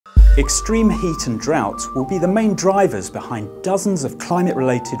Extreme heat and drought will be the main drivers behind dozens of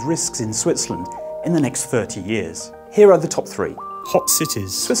climate-related risks in Switzerland in the next 30 years. Here are the top 3. Hot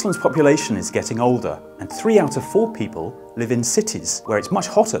cities. Switzerland's population is getting older, and 3 out of 4 people live in cities where it's much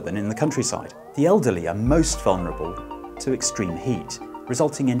hotter than in the countryside. The elderly are most vulnerable to extreme heat,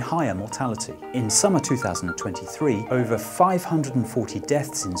 resulting in higher mortality. In summer 2023, over 540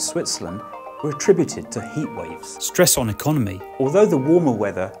 deaths in Switzerland were attributed to heat waves. Stress on economy. Although the warmer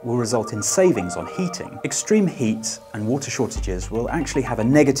weather will result in savings on heating, extreme heat and water shortages will actually have a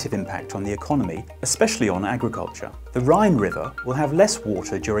negative impact on the economy, especially on agriculture. The Rhine River will have less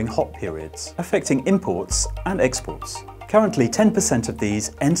water during hot periods, affecting imports and exports. Currently, 10% of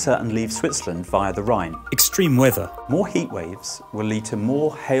these enter and leave Switzerland via the Rhine. Extreme weather. More heat waves will lead to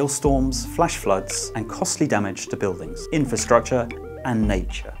more hailstorms, flash floods, and costly damage to buildings, infrastructure, and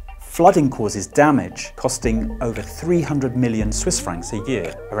nature. Flooding causes damage costing over 300 million Swiss francs a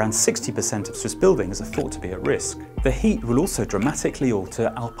year. Around 60% of Swiss buildings are thought to be at risk. The heat will also dramatically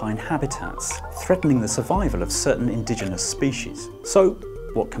alter alpine habitats, threatening the survival of certain indigenous species. So,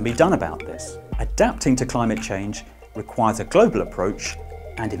 what can be done about this? Adapting to climate change requires a global approach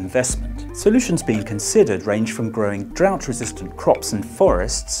and investment. Solutions being considered range from growing drought-resistant crops and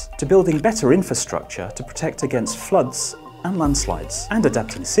forests to building better infrastructure to protect against floods and landslides, and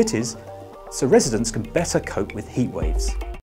adapting cities so residents can better cope with heat waves.